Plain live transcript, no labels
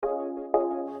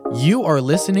You are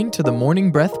listening to the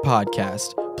Morning Breath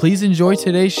Podcast. Please enjoy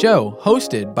today's show,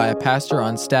 hosted by a pastor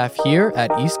on staff here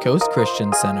at East Coast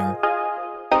Christian Center.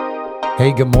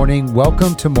 Hey, good morning.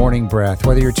 Welcome to Morning Breath.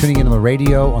 Whether you're tuning in on the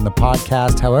radio, on the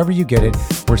podcast, however you get it,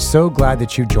 we're so glad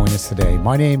that you joined us today.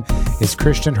 My name is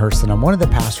Christian Hurston. I'm one of the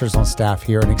pastors on staff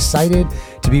here and excited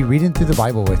to be reading through the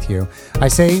Bible with you. I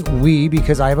say we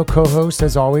because I have a co-host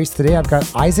as always. Today I've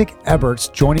got Isaac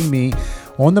Eberts joining me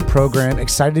on the program.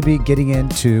 Excited to be getting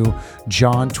into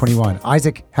John 21.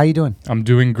 Isaac, how you doing? I'm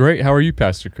doing great. How are you,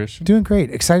 Pastor Christian? Doing great.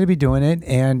 Excited to be doing it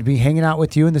and be hanging out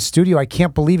with you in the studio. I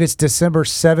can't believe it's December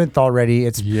 7th already.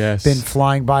 It's been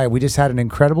flying by. We just had an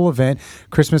incredible event,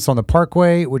 Christmas on the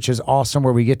Parkway, which is awesome,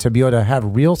 where we get to be able to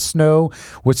have real snow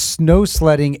with snow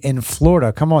sledding in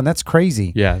Florida. Come on, that's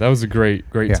crazy. Yeah, that was a great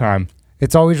time.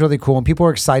 It's always really cool, and people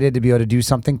are excited to be able to do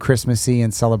something Christmassy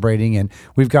and celebrating, and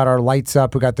we've got our lights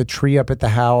up, we've got the tree up at the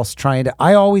house,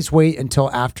 I always wait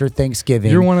until after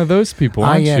Thanksgiving. You're one of those people,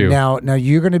 aren't you? Now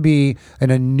you're going to be in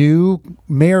a new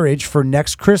marriage for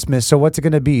next Christmas, so what's it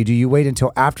going to be? Do you wait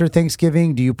until after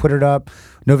Thanksgiving? Do you put it up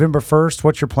November 1st?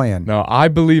 What's your plan? No, I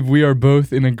believe we are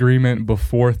both in agreement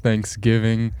before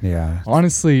Thanksgiving. Yeah.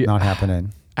 Honestly, not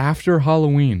happening. After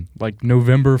Halloween, like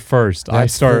November 1st, I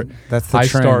start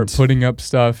putting up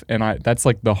stuff, and that's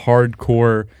like the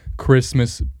hardcore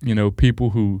Christmas, people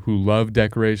who love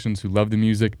decorations, who love the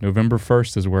music. November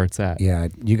 1st is where it's at. Yeah,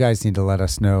 you guys need to let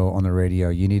us know on the radio.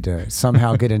 You need to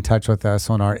somehow get in touch with us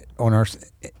on our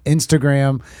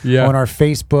Instagram, on our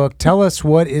Facebook. Tell us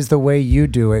what is the way you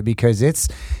do it, because it's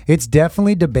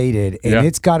definitely debated, and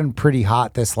it's gotten pretty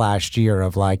hot this last year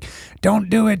of like, don't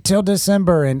do it till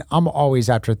December. And I'm always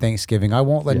after Thanksgiving. I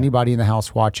won't let anybody in the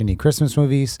house watch any Christmas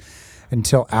movies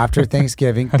until after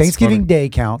Thanksgiving. Thanksgiving Day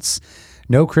counts.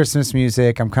 No Christmas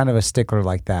music. I'm kind of a stickler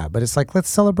like that. But it's like, let's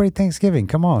celebrate Thanksgiving.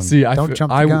 Come on. Don't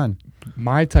jump the gun.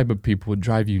 My type of people would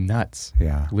drive you nuts.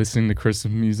 Yeah. Listening to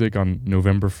Christmas music on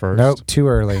November 1st. Nope, too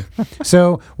early.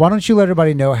 So why don't you let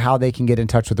everybody know how they can get in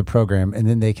touch with the program, and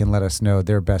then they can let us know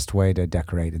their best way to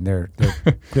decorate and their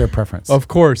preference. Of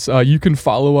course. You can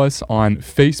follow us on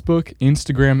Facebook,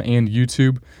 Instagram, and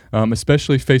YouTube,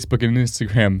 especially Facebook and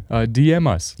Instagram. DM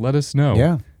us. Let us know.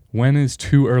 Yeah. When is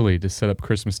too early to set up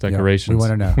Christmas decorations? We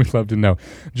want to know. We'd love to know.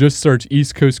 Just search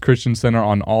East Coast Christian Center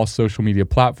on all social media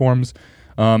platforms.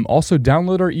 Also,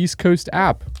 download our East Coast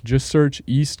app. Just search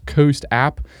East Coast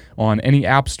app on any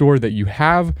app store that you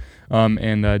have,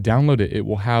 and download it. It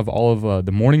will have all of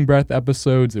the Morning Breath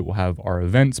episodes. It will have our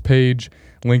events page,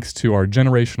 links to our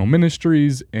generational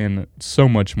ministries, and so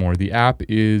much more. The app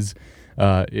it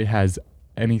has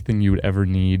anything you would ever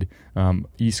need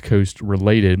East Coast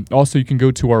related. Also, you can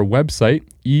go to our website,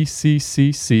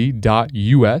 eccc.us.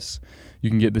 You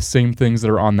can get the same things that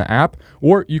are on the app,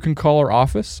 or you can call our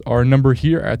office. Our number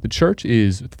here at the church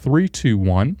is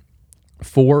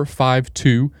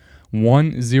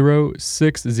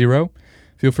 321-452-1060.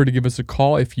 Feel free to give us a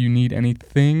call if you need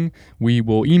anything. We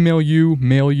will email you,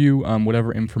 mail you,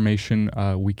 whatever information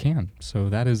we can. So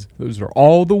those are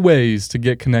all the ways to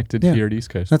get connected here at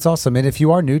East Coast. That's awesome. And if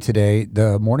you are new today,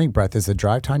 the Morning Breath is a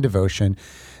drive time devotion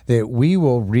that we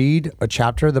will read a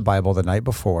chapter of the Bible the night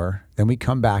before. Then we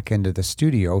come back into the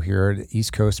studio here at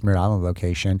East Coast Merritt Island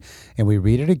location, and we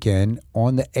read it again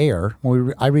on the air.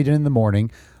 I read it in the morning.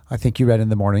 I think you read it in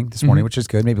the morning this morning, which is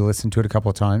good. Maybe listen to it a couple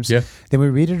of times. Yeah. Then we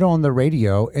read it on the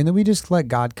radio, and then we just let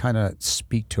God kind of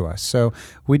speak to us. So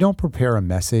we don't prepare a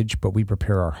message, but we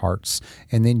prepare our hearts.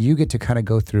 And then you get to kind of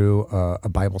go through a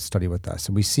Bible study with us,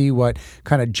 and we see what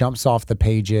kind of jumps off the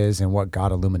pages and what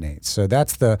God illuminates. So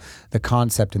that's the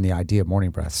concept and the idea of Morning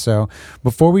Breath. So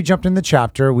before we jump in the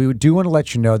chapter, we do want to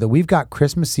let you know that we've got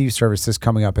Christmas Eve services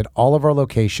coming up at all of our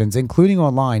locations, including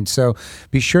online. So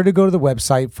be sure to go to the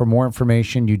website for more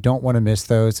information. You don't want to miss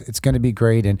those. It's going to be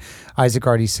great. And Isaac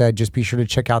already said, just be sure to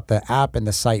check out the app and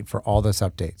the site for all those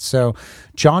updates. So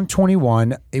John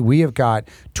 21, we have got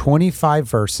 25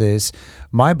 verses.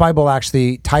 My Bible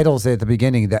actually titles it at the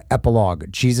beginning, the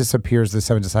epilogue. Jesus appears to the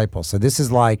 7 disciples. So this is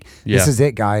this is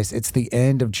it, guys. It's the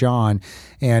end of John.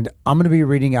 And I'm going to be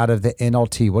reading out of the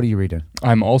NLT. What are you reading?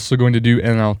 I'm also going to do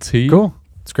NLT. Cool.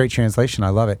 It's a great translation. I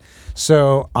love it.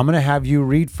 So I'm going to have you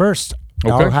read first.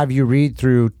 Okay. I'll have you read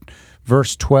through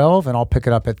verse 12, and I'll pick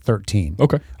it up at 13.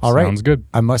 Okay. All right. Sounds good.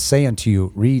 I must say unto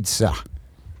you, read.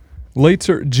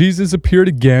 Later, Jesus appeared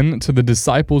again to the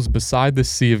disciples beside the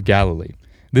Sea of Galilee.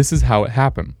 This is how it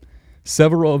happened.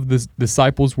 Several of the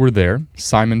disciples were there: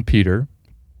 Simon Peter,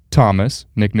 Thomas,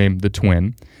 nicknamed the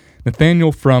Twin,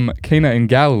 Nathanael from Cana in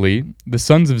Galilee, the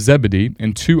sons of Zebedee,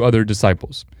 and 2 other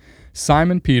disciples.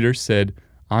 Simon Peter said,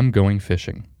 "I'm going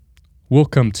fishing." "We'll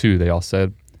come too," they all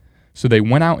said. So they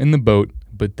went out in the boat,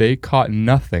 but they caught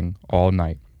nothing all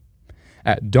night.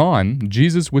 At dawn,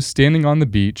 Jesus was standing on the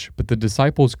beach, but the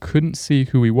disciples couldn't see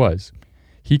who he was.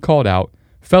 He called out,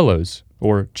 "Fellows,"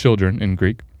 or children in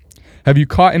Greek, "have you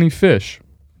caught any fish?"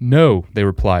 "No," they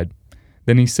replied.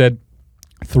 Then he said,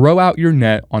 "Throw out your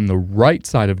net on the right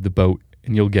side of the boat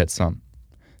and you'll get some."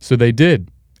 So they did,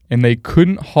 and they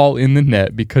couldn't haul in the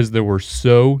net because there were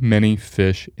so many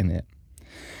fish in it.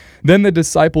 Then the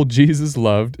disciple Jesus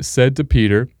loved said to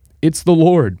Peter, "It's the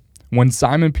Lord." When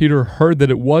Simon Peter heard that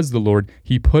it was the Lord,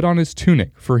 he put on his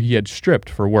tunic, for he had stripped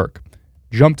for work,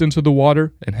 jumped into the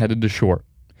water, and headed to shore.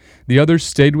 The others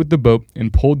stayed with the boat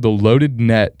and pulled the loaded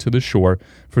net to the shore,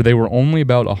 for they were only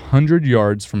about 100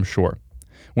 yards from shore.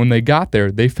 When they got there,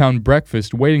 they found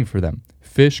breakfast waiting for them,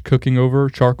 fish cooking over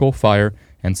a charcoal fire,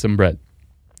 and some bread.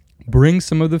 "Bring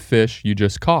some of the fish you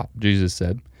just caught," Jesus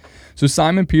said. So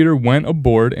Simon Peter went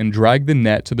aboard and dragged the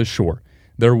net to the shore.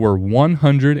 There were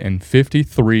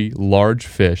 153 large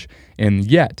fish, and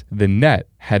yet the net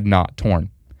had not torn.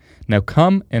 "Now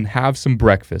come and have some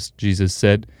breakfast," Jesus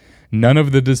said. None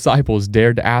of the disciples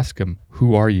dared to ask him,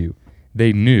 "Who are you?"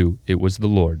 They knew it was the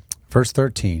Lord. Verse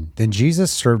 13, then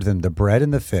Jesus served them the bread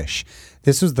and the fish.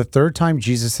 This was the third time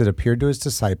Jesus had appeared to his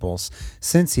disciples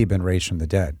since he had been raised from the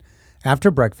dead. After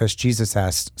breakfast, Jesus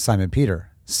asked Simon Peter,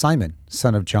 "Simon,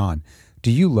 son of John, do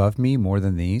you love me more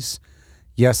than these?"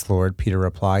 "Yes, Lord," Peter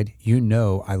replied. "You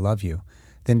know I love you."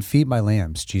 "Then feed my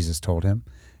lambs," Jesus told him.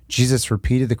 Jesus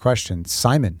repeated the question,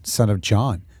 "Simon, son of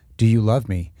John, do you love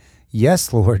me?"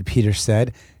 "Yes, Lord," Peter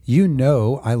said. "You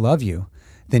know I love you."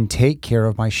 "Then take care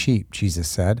of my sheep," Jesus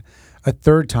said. A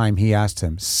third time he asked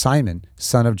him, "Simon,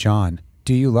 son of John,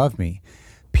 do you love me?"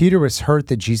 Peter was hurt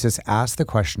that Jesus asked the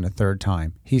question a third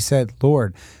time. He said,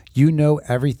 "Lord, you know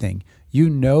everything. You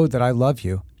know that I love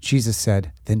you." Jesus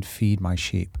said, "Then feed my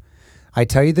sheep." I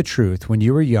tell you the truth, when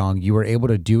you were young, you were able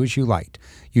to do as you liked.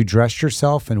 You dressed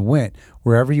yourself and went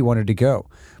wherever you wanted to go.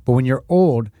 But when you're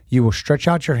old, you will stretch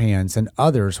out your hands and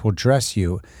others will dress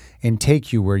you and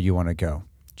take you where you want to go.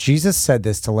 Jesus said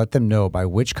this to let them know by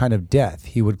which kind of death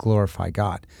he would glorify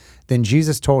God. Then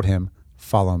Jesus told him,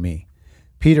 "Follow me."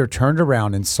 Peter turned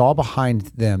around and saw behind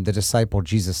them the disciple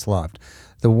Jesus loved,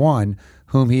 the one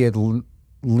whom he had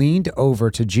leaned over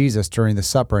to Jesus during the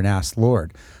supper and asked,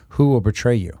 "Lord, who will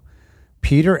betray you?"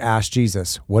 Peter asked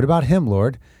Jesus, "What about him,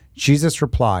 Lord?" Jesus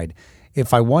replied,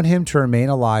 "If I want him to remain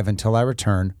alive until I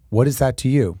return, what is that to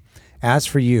you? As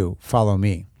for you, follow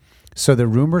me." So the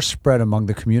rumor spread among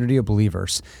the community of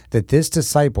believers that this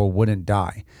disciple wouldn't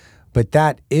die. But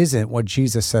that isn't what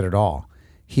Jesus said at all.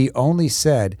 He only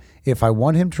said, "If I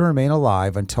want him to remain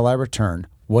alive until I return,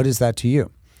 what is that to you?"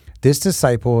 This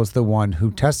disciple is the one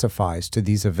who testifies to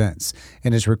these events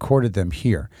and has recorded them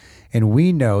here. And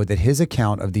we know that his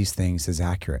account of these things is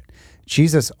accurate.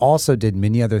 Jesus also did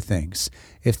many other things.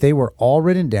 If they were all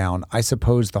written down, I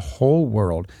suppose the whole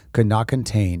world could not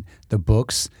contain the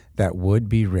books that would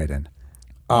be written.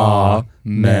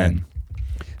 Amen.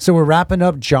 So we're wrapping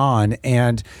up John,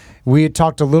 and we had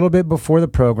talked a little bit before the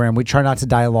program. We try not to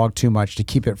dialogue too much to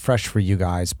keep it fresh for you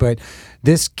guys. But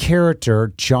this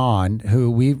character, John,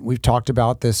 who we've talked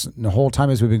about this the whole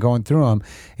time as we've been going through him,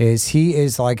 he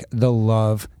is like the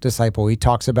love disciple. He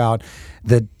talks about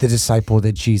the disciple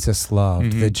that Jesus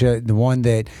loved, the one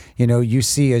that, you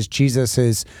see as Jesus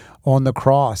is on the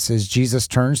cross, as Jesus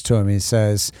turns to him, he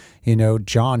says,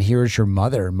 "John, here is your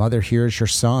mother. Mother, here is your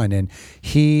son." And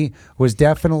he was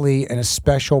definitely in a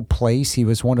special place. He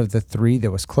was one of the three that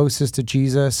was closest to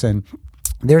Jesus. And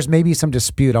there's maybe some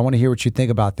dispute. I want to hear what you think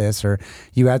about this, or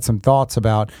you had some thoughts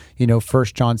about,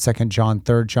 1 John, 2 John,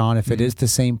 3 John, if it is the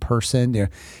same person.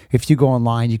 If you go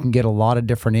online, you can get a lot of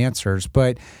different answers.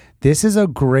 But this is a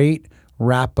great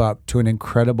wrap up to an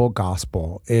incredible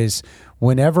gospel. Is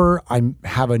whenever I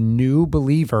have a new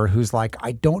believer who's like,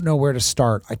 I don't know where to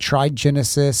start. I tried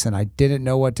Genesis and I didn't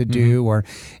know what to do, or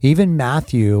even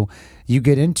Matthew, you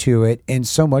get into it and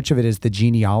so much of it is the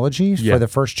genealogy for the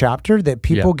first chapter that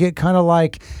people get kind of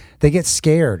like, they get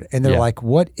scared and they're like,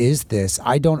 what is this?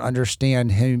 I don't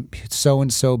understand him.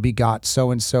 So-and-so begot,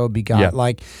 so-and-so begot.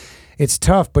 Like, it's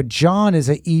tough, but John is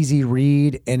an easy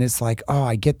read, and it's like, oh,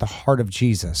 I get the heart of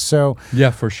Jesus. So yeah,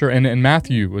 for sure. And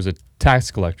Matthew was a tax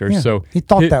collector, so he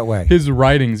thought that way. His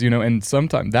writings, and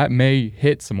sometimes that may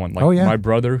hit someone. Like my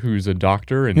brother, who's a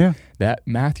doctor, and that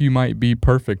Matthew might be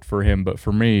perfect for him. But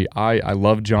for me, I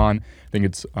love John. I think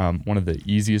it's one of the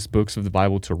easiest books of the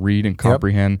Bible to read and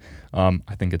comprehend.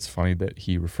 I think it's funny that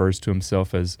he refers to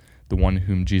himself as the one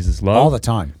whom Jesus loved all the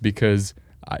time, because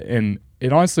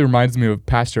it honestly reminds me of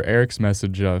Pastor Eric's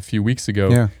message a few weeks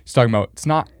ago. He's talking about it's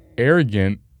not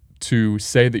arrogant to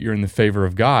say that you're in the favor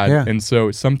of God. And so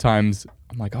sometimes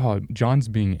I'm like, oh, John's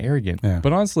being arrogant. Yeah.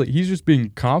 But honestly, he's just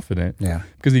being confident. Yeah.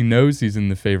 Because he knows he's in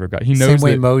the favor of God. He knows Same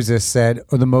way that, Moses said,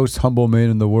 "Oh, the most humble man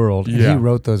in the world." And Yeah. he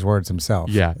wrote those words himself.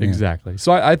 Yeah, exactly.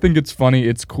 So I think it's funny.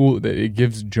 It's cool that it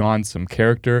gives John some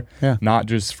character, Yeah. not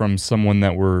just from someone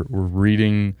that we're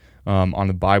reading on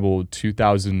the Bible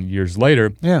 2,000 years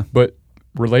later, Yeah. but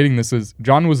relating this is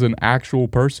John was an actual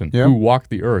person Yeah. who walked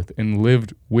the earth and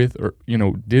lived with, or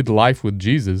did life with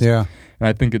Jesus. Yeah. And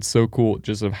I think it's so cool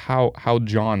just of how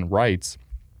John writes.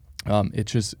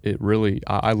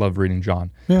 I love reading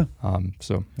John. Yeah.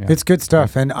 So yeah. It's good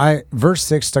stuff. And verse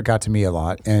 6 stuck out to me a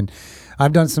lot. And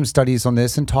I've done some studies on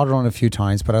this and taught it on a few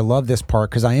times, but I love this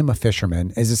part because I am a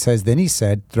fisherman. As it says, then he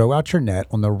said, throw out your net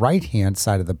on the right-hand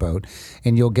side of the boat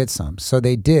and you'll get some. So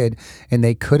they did, and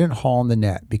they couldn't haul in the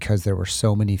net because there were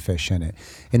so many fish in it.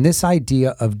 And this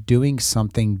idea of doing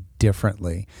something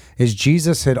differently is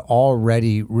Jesus had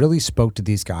already really spoke to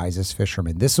these guys as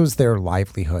fishermen. This was their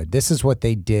livelihood. This is what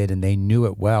they did, and they knew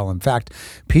it well. In fact,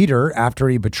 Peter, after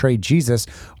he betrayed Jesus,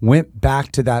 went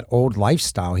back to that old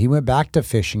lifestyle. He went back to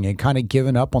fishing and kind of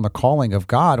given up on the calling of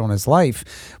God on his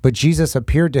life. But Jesus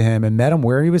appeared to him and met him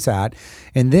where he was at.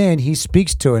 And then he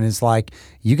speaks to it and is like,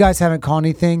 you guys haven't caught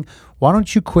anything? Why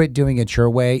don't you quit doing it your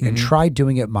way and try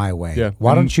doing it my way? Yeah.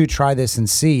 Why don't you try this and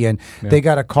see? And they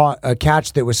got a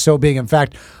catch that was so big. In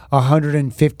fact,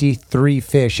 153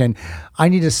 fish. And I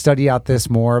need to study out this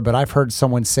more, but I've heard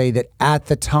someone say that at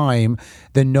the time,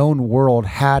 the known world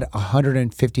had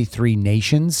 153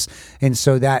 nations. And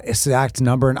so that exact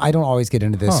number, and I don't always get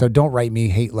into this, so don't write me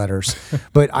hate letters,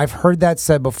 but I've heard that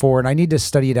said before, and I need to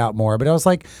study it out more. But I was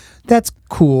like, that's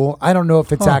cool. I don't know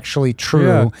if it's actually true.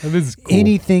 Yeah, that is cool.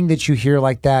 Anything that you hear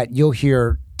like that, you'll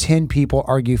hear 10 people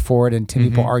argue for it and 10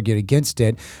 people argued against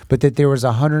it, but that there was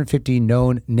 150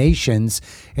 known nations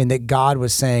and that God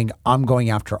was saying, I'm going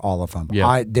after all of them.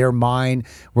 Yeah. They're mine.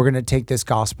 We're going to take this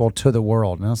gospel to the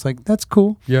world. And I was like, that's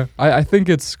cool. Yeah, I think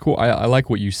it's cool. I like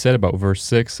what you said about verse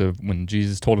 6 of when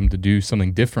Jesus told him to do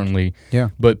something differently. Yeah.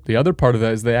 But the other part of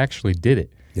that is they actually did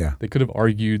it. Yeah. They could have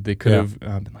argued. They could have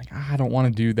been like, I don't want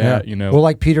to do that, Well,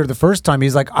 like Peter the first time,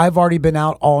 he's like, I've already been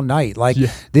out all night. Like,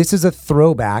 this is a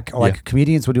throwback. Like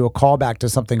comedians would do a callback to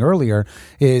something earlier,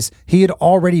 is he had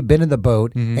already been in the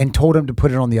boat and told him to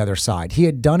put it on the other side. He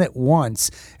had done it once,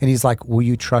 and he's like, will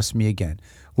you trust me again?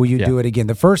 Will you do it again?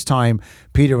 The first time,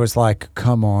 Peter was like,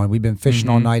 come on, we've been fishing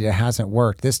all night. It hasn't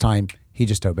worked. This time, he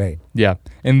just obeyed. Yeah.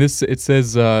 And it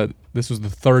says this was the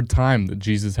third time that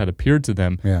Jesus had appeared to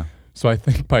them. Yeah. So I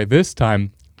think by this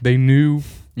time, they knew,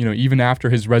 even after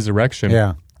his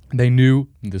resurrection, they knew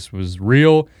this was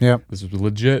real, this was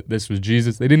legit, this was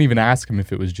Jesus. They didn't even ask him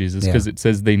if it was Jesus because it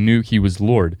says they knew he was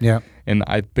Lord. Yeah. And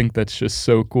I think that's just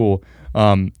so cool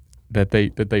that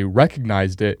they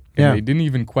recognized it and they didn't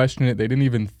even question it. They didn't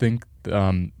even think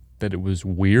that it was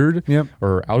weird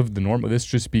or out of the normal. This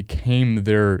just became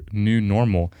their new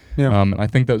normal. And I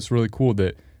think that's really cool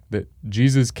that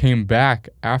Jesus came back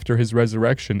after his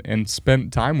resurrection and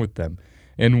spent time with them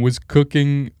and was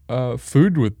cooking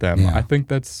food with them. I think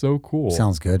that's so cool.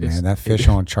 Sounds good, man. That fish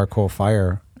on charcoal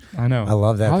fire. I know. I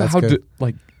love that. That's good.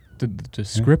 The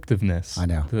descriptiveness. I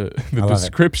know. The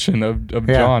description of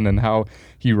John and how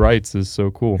he writes is so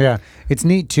cool. Yeah. It's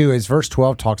neat, too, as verse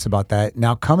 12 talks about that.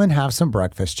 Now come and have some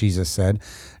breakfast, Jesus said.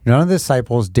 None of the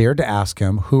disciples dared to ask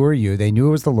him, who are you? They knew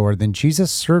it was the Lord. Then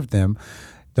Jesus served them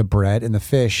the bread and the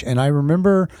fish. And I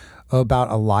remember about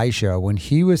Elijah when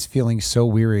he was feeling so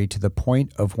weary to the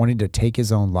point of wanting to take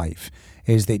his own life,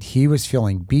 is that he was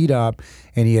feeling beat up,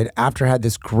 and he had, after had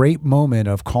this great moment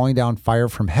of calling down fire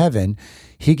from heaven,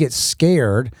 he gets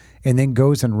scared and then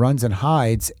goes and runs and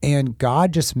hides, and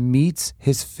God just meets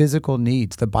his physical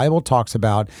needs. The Bible talks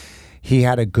about he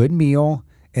had a good meal,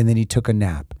 and then he took a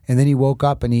nap. And then he woke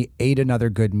up and he ate another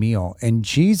good meal. And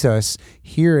Jesus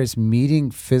here is meeting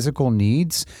physical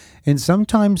needs. And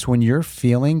sometimes when you're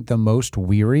feeling the most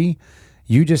weary,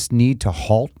 you just need to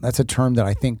halt. That's a term that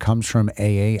I think comes from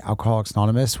AA, Alcoholics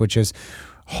Anonymous, which is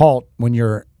halt when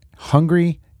you're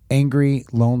hungry, angry,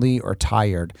 lonely, or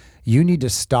tired. You need to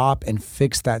stop and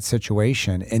fix that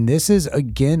situation. And this is,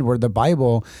 again, where the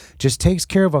Bible just takes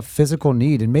care of a physical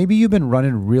need. And maybe you've been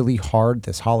running really hard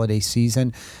this holiday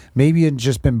season. Maybe you've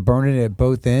just been burning it at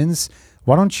both ends.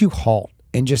 Why don't you halt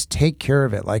and just take care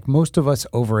of it? Like most of us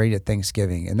overate at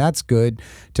Thanksgiving, and that's good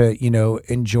to,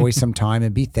 enjoy some time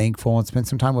and be thankful and spend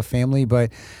some time with family.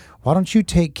 But why don't you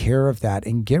take care of that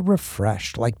and get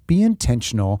refreshed? Like, be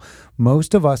intentional.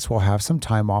 Most of us will have some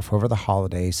time off over the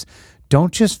holidays.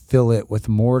 Don't just fill it with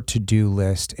more to-do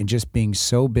list and just being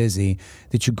so busy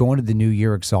that you go into the new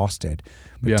year exhausted.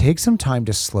 But take some time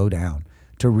to slow down.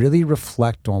 to really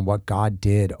reflect on what God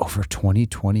did over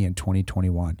 2020 and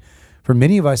 2021. For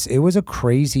many of us, it was a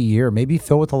crazy year, maybe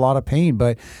filled with a lot of pain.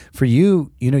 But for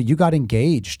you, you got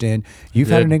engaged and you've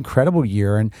had an incredible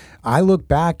year. And I look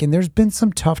back and there's been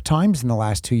some tough times in the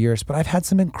last 2 years, but I've had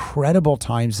some incredible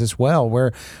times as well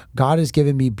where God has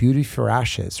given me beauty for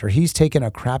ashes, or he's taken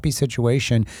a crappy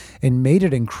situation and made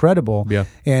it incredible. Yeah.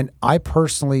 And I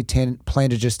personally plan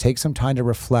to just take some time to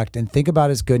reflect and think about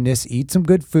his goodness, eat some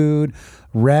good food,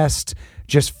 rest,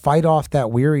 just fight off that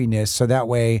weariness so that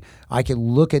way I can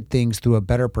look at things through a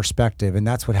better perspective. And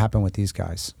that's what happened with these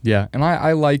guys. Yeah, and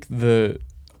I like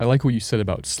what you said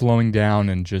about slowing down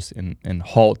and just and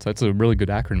halt. That's a really good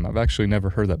acronym. I've actually never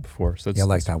heard that before. So I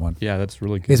like that one. Yeah, that's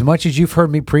really good. As much as you've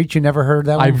heard me preach, you never heard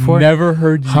that one before? I've never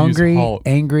heard you Hungry, use halt.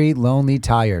 angry, lonely,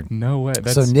 tired. No way.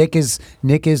 So Nick is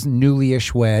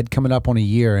newly-ish wed, coming up on a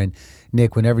year. And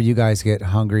Nick, whenever you guys get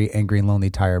hungry, angry, and lonely,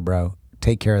 tired, bro,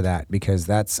 take care of that, because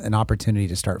that's an opportunity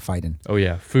to start fighting. Oh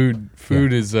yeah, food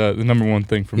is the number one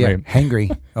thing for me.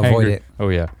 Hangry, avoid it. Oh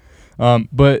yeah,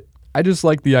 but I just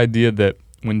like the idea that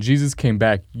when Jesus came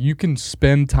back, you can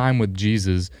spend time with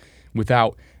Jesus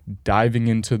without diving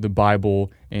into the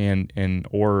Bible and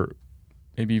or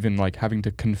maybe even like having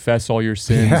to confess all your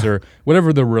sins or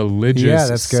whatever the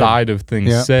religious side of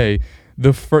things say.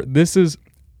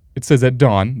 It says at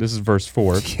dawn. This is verse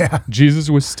 4. Yeah. Jesus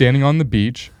was standing on the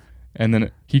beach. And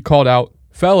then he called out,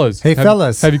 "Fellas,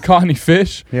 fellas, have you caught any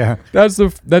fish?" Yeah, that's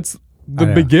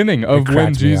the beginning of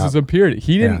when Jesus appeared.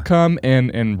 He didn't come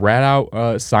and rat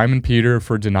out Simon Peter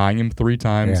for denying him 3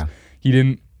 times. Yeah. He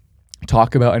didn't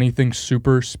talk about anything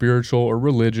super spiritual or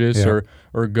religious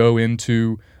or go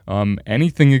into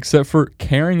anything except for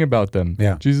caring about them.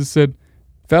 Yeah. Jesus said,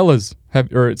 "Fellas,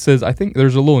 it says, I think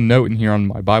there's a little note in here on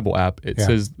my Bible app. It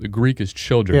says the Greek is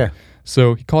children. Yeah.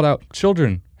 So he called out,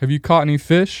 "Children, have you caught any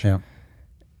fish?" Yeah.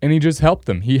 And he just helped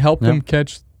them. He helped them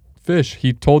catch fish.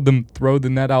 He told them, throw the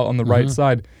net out on the right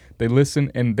side. They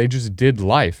listened and they just did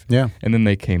life. Yeah. And then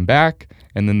they came back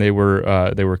and then they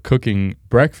were cooking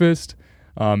breakfast.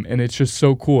 And it's just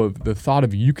so cool. The thought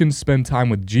of you can spend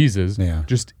time with Jesus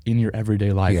just in your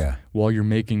everyday life while you're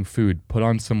making food. Put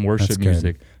on some worship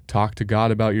music. Talk to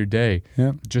God about your day.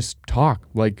 Yeah. Just talk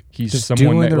like he's just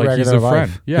someone that like he's a friend.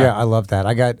 Life. Yeah, I love that.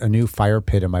 I got a new fire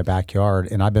pit in my backyard,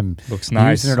 and I've been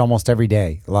using it almost every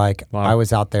day. Like I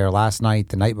was out there last night,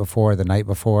 the night before.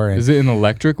 And is it an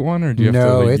electric one, or do you have to?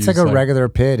 No, it's like a regular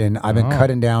pit, and I've been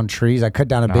cutting down trees. I cut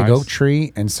down a big oak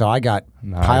tree, and so I got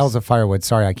piles of firewood.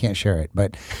 Sorry, I can't share it,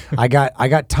 but I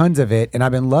got tons of it, and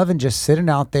I've been loving just sitting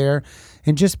out there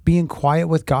and just being quiet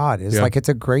with God. It's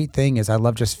a great thing. I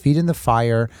love just feeding the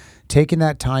fire, taking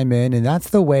that time in. And that's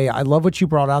the way. I love what you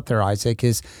brought out there, Isaac,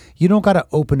 is you don't got to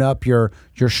open up your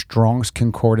Strong's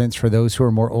Concordance for those who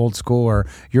are more old school, or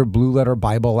your Blue Letter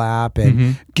Bible app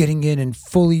and getting in and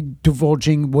fully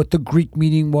divulging what the Greek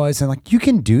meaning was. And like, you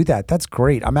can do that. That's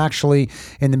great. I'm actually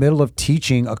in the middle of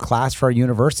teaching a class for our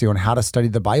university on how to study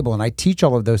the Bible. And I teach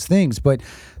all of those things. But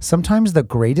sometimes the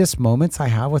greatest moments I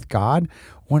have with God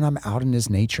when I'm out in his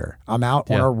nature. I'm out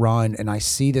on a run and I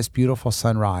see this beautiful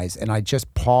sunrise and I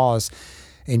just pause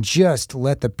and just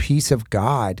let the peace of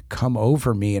God come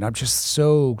over me. And I'm just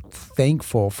so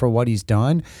thankful for what he's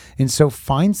done. And so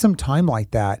find some time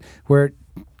like that where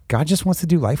God just wants to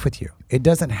do life with you. It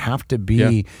doesn't have to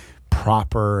be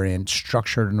proper and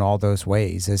structured in all those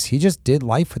ways, as he just did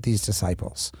life with these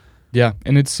disciples. Yeah,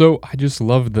 and I just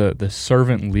love the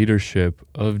servant leadership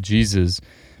of Jesus.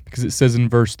 Because it says in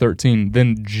verse 13,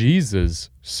 then Jesus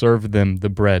served them the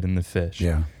bread and the fish.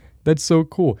 Yeah. That's so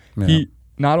cool. Yeah.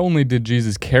 Not only did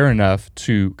Jesus care enough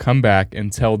to come back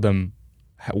and tell them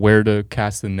where to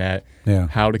cast the net,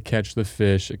 how to catch the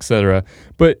fish, etc.,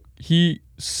 but he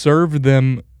served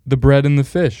them the bread and the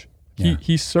fish.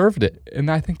 He served it. And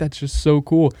I think that's just so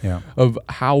cool of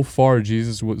how far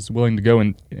Jesus was willing to go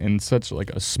in such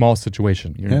like a small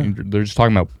situation. They're just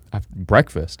talking about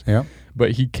breakfast. Yeah.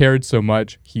 But he cared so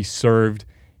much. He served.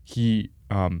 He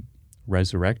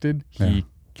resurrected. It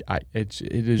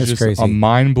is just crazy. A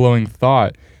mind-blowing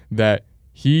thought that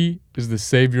he is the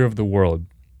Savior of the world.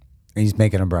 And he's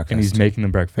making them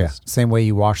breakfast. Yeah. Same way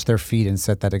you wash their feet and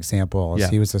set that example, as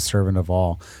he was a servant of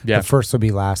all. Yeah. The first will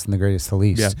be last and the greatest the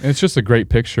least. Yeah, and it's just a great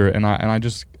picture. And I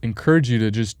just encourage you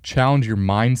to just challenge your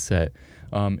mindset.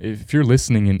 If you're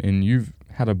listening and you've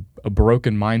had a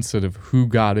broken mindset of who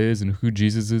God is and who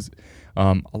Jesus is,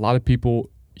 a lot of people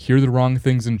hear the wrong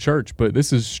things in church, but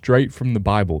this is straight from the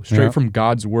Bible, straight from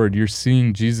God's word. You're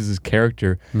seeing Jesus'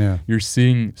 character. Yeah. You're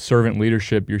seeing servant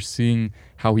leadership. You're seeing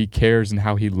how he cares and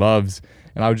how he loves.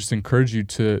 And I would just encourage you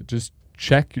to just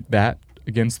check that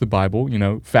against the Bible,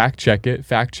 fact check it,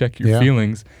 fact check your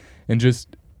feelings, and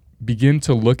just begin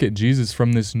to look at Jesus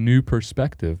from this new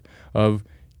perspective of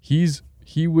he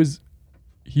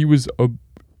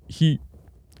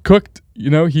cooked,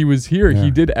 he was here. Yeah.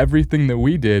 He did everything that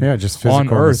we did just physical on in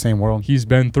the earth. same world. He's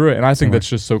been through it. And I think way. that's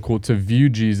just so cool to view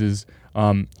Jesus,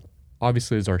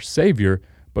 obviously as our Savior,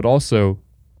 but also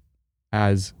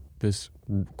as this,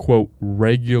 quote,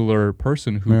 regular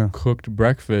person who cooked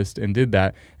breakfast and did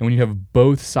that. And when you have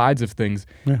both sides of things,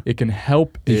 it can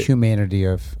help the humanity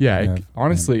of...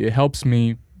 honestly, it helps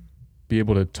me be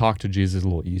able to talk to Jesus a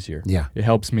little easier. Yeah. It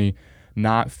helps me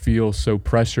not feel so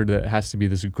pressured that it has to be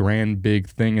this grand, big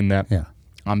thing and that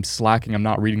I'm slacking, I'm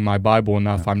not reading my Bible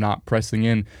enough, I'm not pressing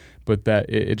in, but that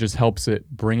it just helps it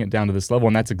bring it down to this level.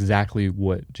 And that's exactly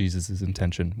what Jesus'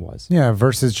 intention was. Yeah,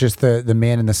 versus just the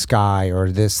man in the sky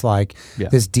or this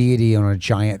this deity on a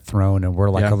giant throne and we're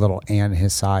like a little ant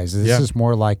his size. This is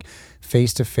more like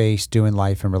face-to-face doing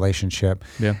life and relationship.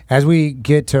 Yeah. As we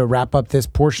get to wrap up this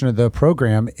portion of the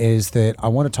program is that I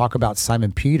want to talk about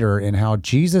Simon Peter and how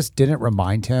Jesus didn't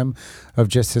remind him of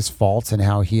just his faults and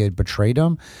how he had betrayed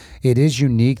him. It is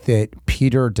unique that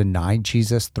Peter denied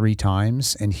Jesus 3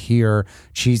 times, and here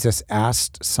Jesus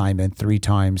asked Simon 3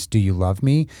 times, "Do you love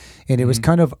me?" And it was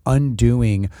kind of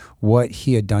undoing what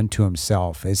he had done to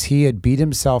himself as he had beat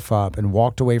himself up and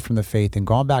walked away from the faith and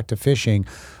gone back to fishing.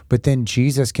 But then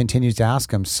Jesus continues to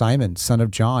ask him, "Simon, son of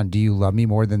John, do you love me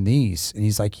more than these?" And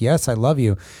he's like, "Yes, I love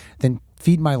you." "Then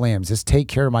feed my lambs. Just take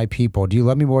care of my people. Do you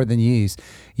love me more than these?"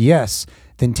 "Yes."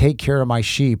 "Then take care of my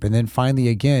sheep." And then finally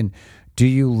again, "Do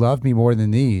you love me more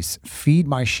than these?" Feed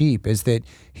my sheep. Is that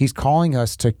he's calling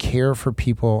us to care for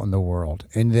people in the world,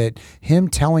 and that him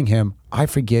telling him, "I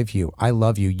forgive you. I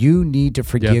love you. You need to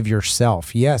forgive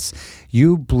yourself. Yes,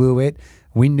 you blew it.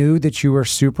 We knew that you were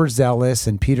super zealous."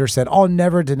 And Peter said, "I'll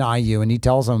never deny you." And he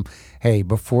tells him, "Hey,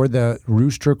 before the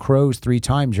rooster crows 3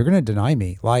 times, you're going to deny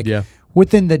me."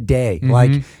 Within the day,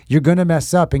 you're going to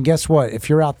mess up. And guess what? If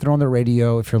you're out there on the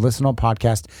radio, if you're listening on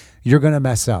podcast, you're going to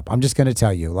mess up. I'm just going to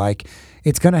tell you,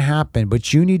 it's going to happen,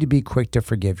 but you need to be quick to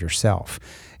forgive yourself.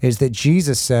 Is that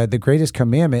Jesus said the greatest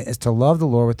commandment is to love the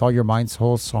Lord with all your mind,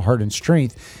 soul, heart, and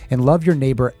strength, and love your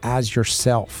neighbor as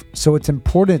yourself. So it's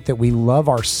important that we love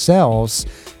ourselves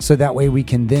so that way we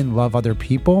can then love other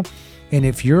people. And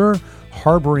if you're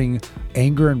harboring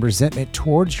anger and resentment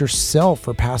towards yourself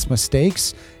for past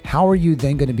mistakes, how are you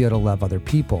then going to be able to love other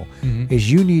people?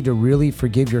 Is you need to really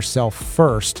forgive yourself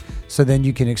first so then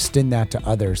you can extend that to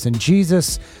others. And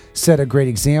Jesus set a great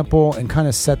example and kind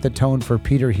of set the tone for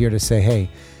Peter here to say, "Hey,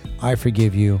 I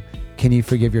forgive you. Can you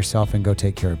forgive yourself and go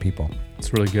take care of people?"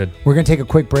 It's really good. We're going to take a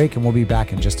quick break and we'll be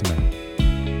back in just a minute.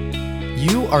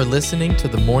 You are listening to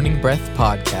the Morning Breath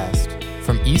Podcast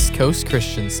from East Coast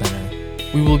Christian Center.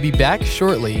 We will be back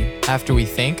shortly after we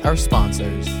thank our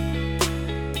sponsors.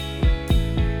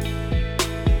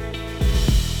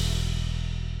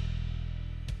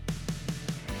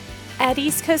 At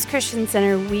East Coast Christian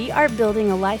Center, we are building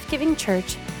a life-giving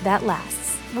church that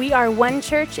lasts. We are one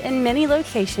church in many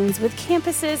locations with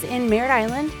campuses in Merritt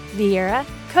Island, Viera,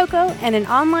 Cocoa, and an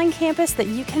online campus that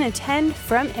you can attend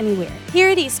from anywhere. Here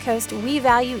at East Coast, we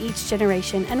value each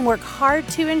generation and work hard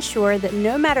to ensure that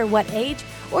no matter what age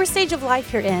or stage of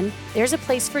life you're in, there's a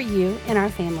place for you in our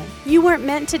family. You weren't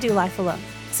meant to do life alone,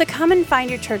 so come and find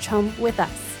your church home with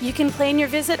us. You can plan your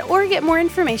visit or get more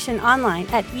information online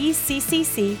at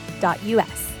eccc.us.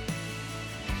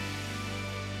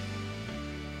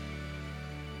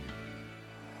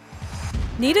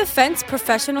 Need a fence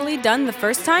professionally done the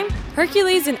first time?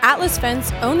 Hercules and Atlas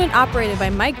Fence, owned and operated by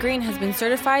Mike Green, has been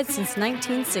certified since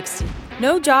 1960.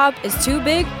 No job is too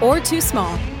big or too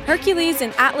small. Hercules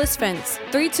and Atlas Fence,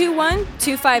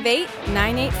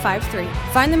 321-258-9853.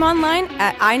 Find them online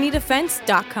at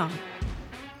ineedafence.com.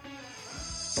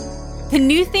 The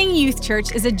New Thing Youth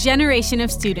Church is a generation of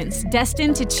students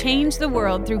destined to change the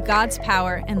world through God's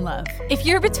power and love. If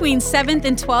you're between 7th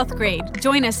and 12th grade,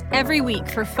 join us every week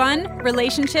for fun,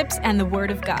 relationships, and the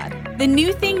Word of God. The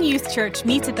New Thing Youth Church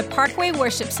meets at the Parkway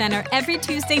Worship Center every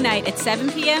Tuesday night at 7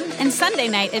 p.m. and Sunday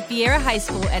night at Viera High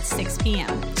School at 6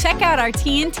 p.m. Check out our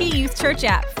TNT Youth Church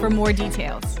app for more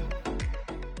details.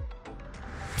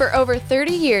 For over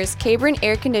 30 years, Cabron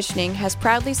Air Conditioning has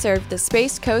proudly served the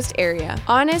Space Coast area.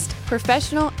 Honest,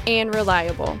 professional, and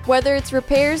reliable. Whether it's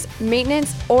repairs,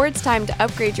 maintenance, or it's time to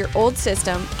upgrade your old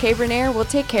system, Cabron Air will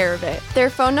take care of it.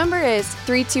 Their phone number is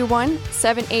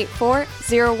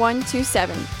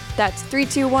 321-784-0127. That's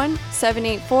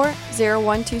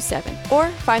 321-784-0127. Or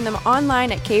find them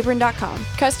online at cabron.com.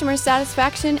 Customer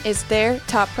satisfaction is their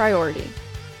top priority.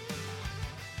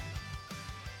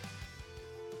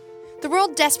 The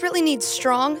world desperately needs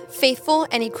strong, faithful,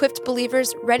 and equipped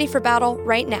believers ready for battle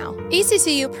right now.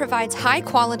 ECCU provides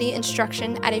high-quality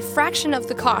instruction at a fraction of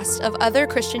the cost of other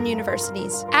Christian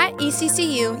universities. At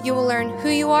ECCU, you will learn who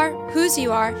you are, whose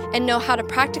you are, and know how to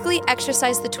practically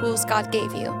exercise the tools God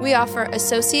gave you. We offer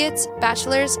associates,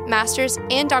 bachelor's, master's,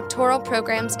 and doctoral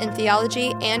programs in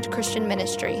theology and Christian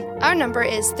ministry. Our number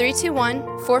is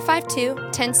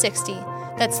 321-452-1060.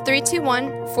 That's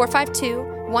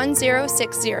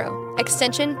 321-452-1060,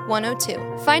 extension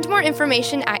 102. Find more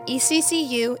information at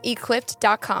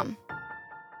eccuequipped.com.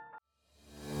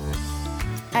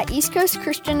 At East Coast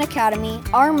Christian Academy,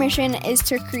 our mission is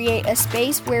to create a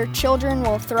space where children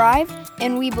will thrive,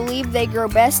 and we believe they grow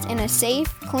best in a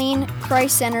safe, clean,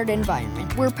 Christ-centered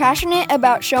environment. We're passionate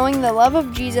about showing the love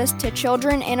of Jesus to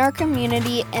children in our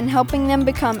community and helping them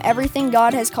become everything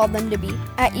God has called them to be.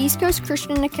 At East Coast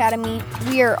Christian Academy,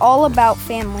 we are all about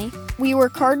family. We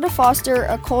work hard to foster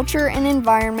a culture and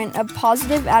environment of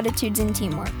positive attitudes and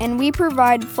teamwork, and we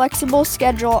provide flexible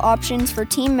schedule options for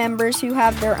team members who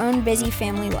have their own busy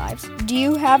family lives. Do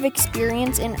you have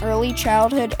experience in early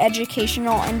childhood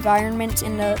educational environments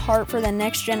in the heart for the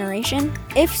next generation?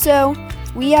 If so,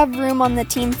 we have room on the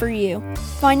team for you.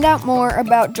 Find out more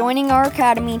about joining our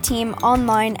Academy team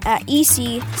online at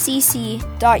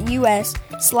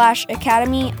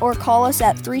ecc.us/academy or call us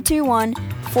at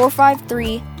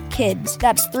 321-453-KIDS.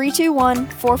 That's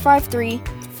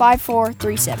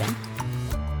 321-453-5437.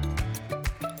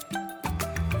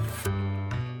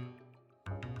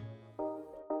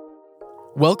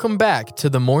 Welcome back to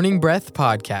the Morning Breath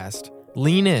Podcast.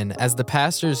 Lean in as the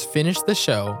pastors finish the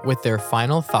show with their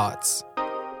final thoughts.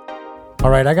 All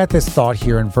right, I got this thought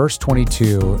here in verse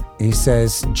 22. He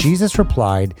says, Jesus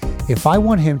replied, "If I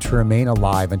want him to remain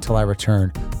alive until I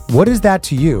return, what is that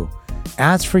to you?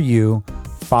 As for you,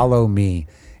 follow me."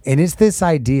 And it's this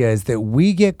idea is that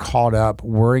we get caught up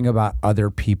worrying about other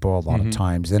people a lot of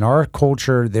times. In our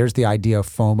culture, there's the idea of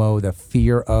FOMO, the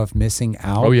fear of missing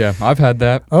out. Oh, yeah. I've had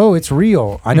that. Oh, it's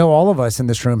real. I know all of us in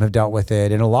this room have dealt with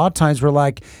it. And a lot of times we're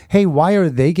like, hey, why are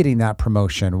they getting that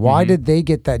promotion? Why did they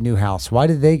get that new house? Why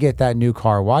did they get that new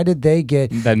car? Why did they get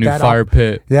that new fire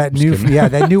pit? That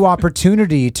new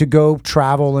opportunity to go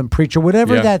travel and preach or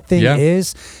whatever that thing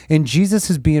is. And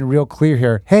Jesus is being real clear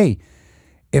here. Hey,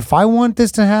 if I want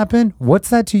this to happen, what's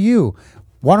that to you?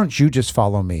 Why don't you just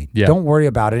follow me? Yeah. Don't worry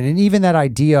about it. And even that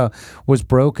idea was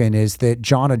broken is that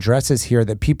John addresses here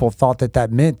that people thought that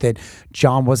meant that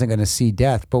John wasn't going to see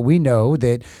death. But we know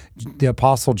that the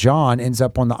Apostle John ends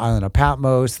up on the island of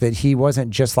Patmos, that he wasn't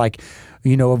just like,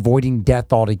 avoiding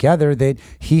death altogether, that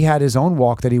he had his own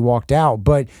walk that he walked out.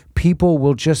 But people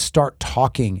will just start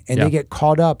talking and they get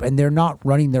caught up and they're not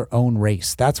running their own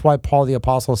race. That's why Paul the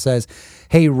Apostle says,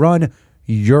 hey, run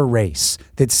your race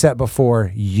that's set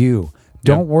before you.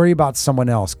 Don't worry about someone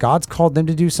else. God's called them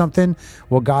to do something.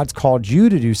 Well, God's called you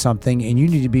to do something, and you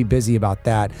need to be busy about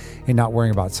that and not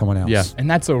worrying about someone else. Yeah, and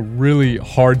that's a really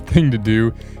hard thing to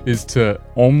do, is to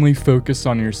only focus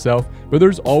on yourself. But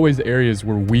there's always areas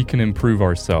where we can improve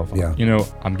ourselves. Yeah.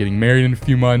 I'm getting married in a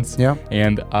few months. Yeah.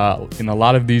 And in a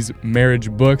lot of these marriage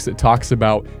books, it talks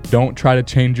about don't try to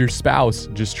change your spouse,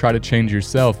 just try to change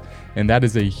yourself. And that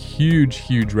is a huge,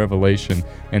 huge revelation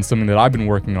and something that I've been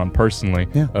working on personally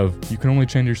of you can only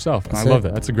change yourself. And I love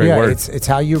that. That's a great word. It's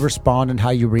how you respond and how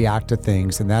you react to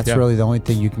things. And that's really the only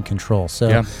thing you can control.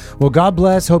 So, well, God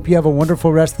bless. Hope you have a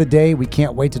wonderful rest of the day. We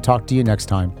can't wait to talk to you next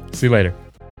time. See you later.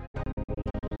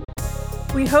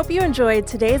 We hope you enjoyed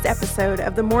today's episode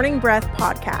of the Morning Breath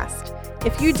Podcast.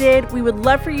 If you did, we would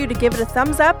love for you to give it a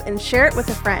thumbs up and share it with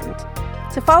a friend.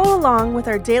 To follow along with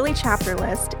our daily chapter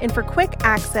list and for quick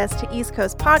access to East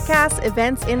Coast podcasts,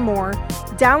 events, and more,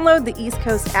 download the East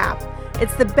Coast app.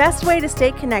 It's the best way to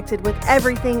stay connected with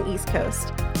everything East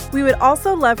Coast. We would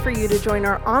also love for you to join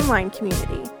our online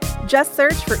community. Just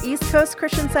search for East Coast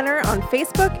Christian Center on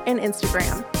Facebook and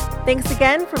Instagram. Thanks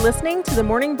again for listening to the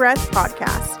Morning Breath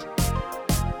Podcast.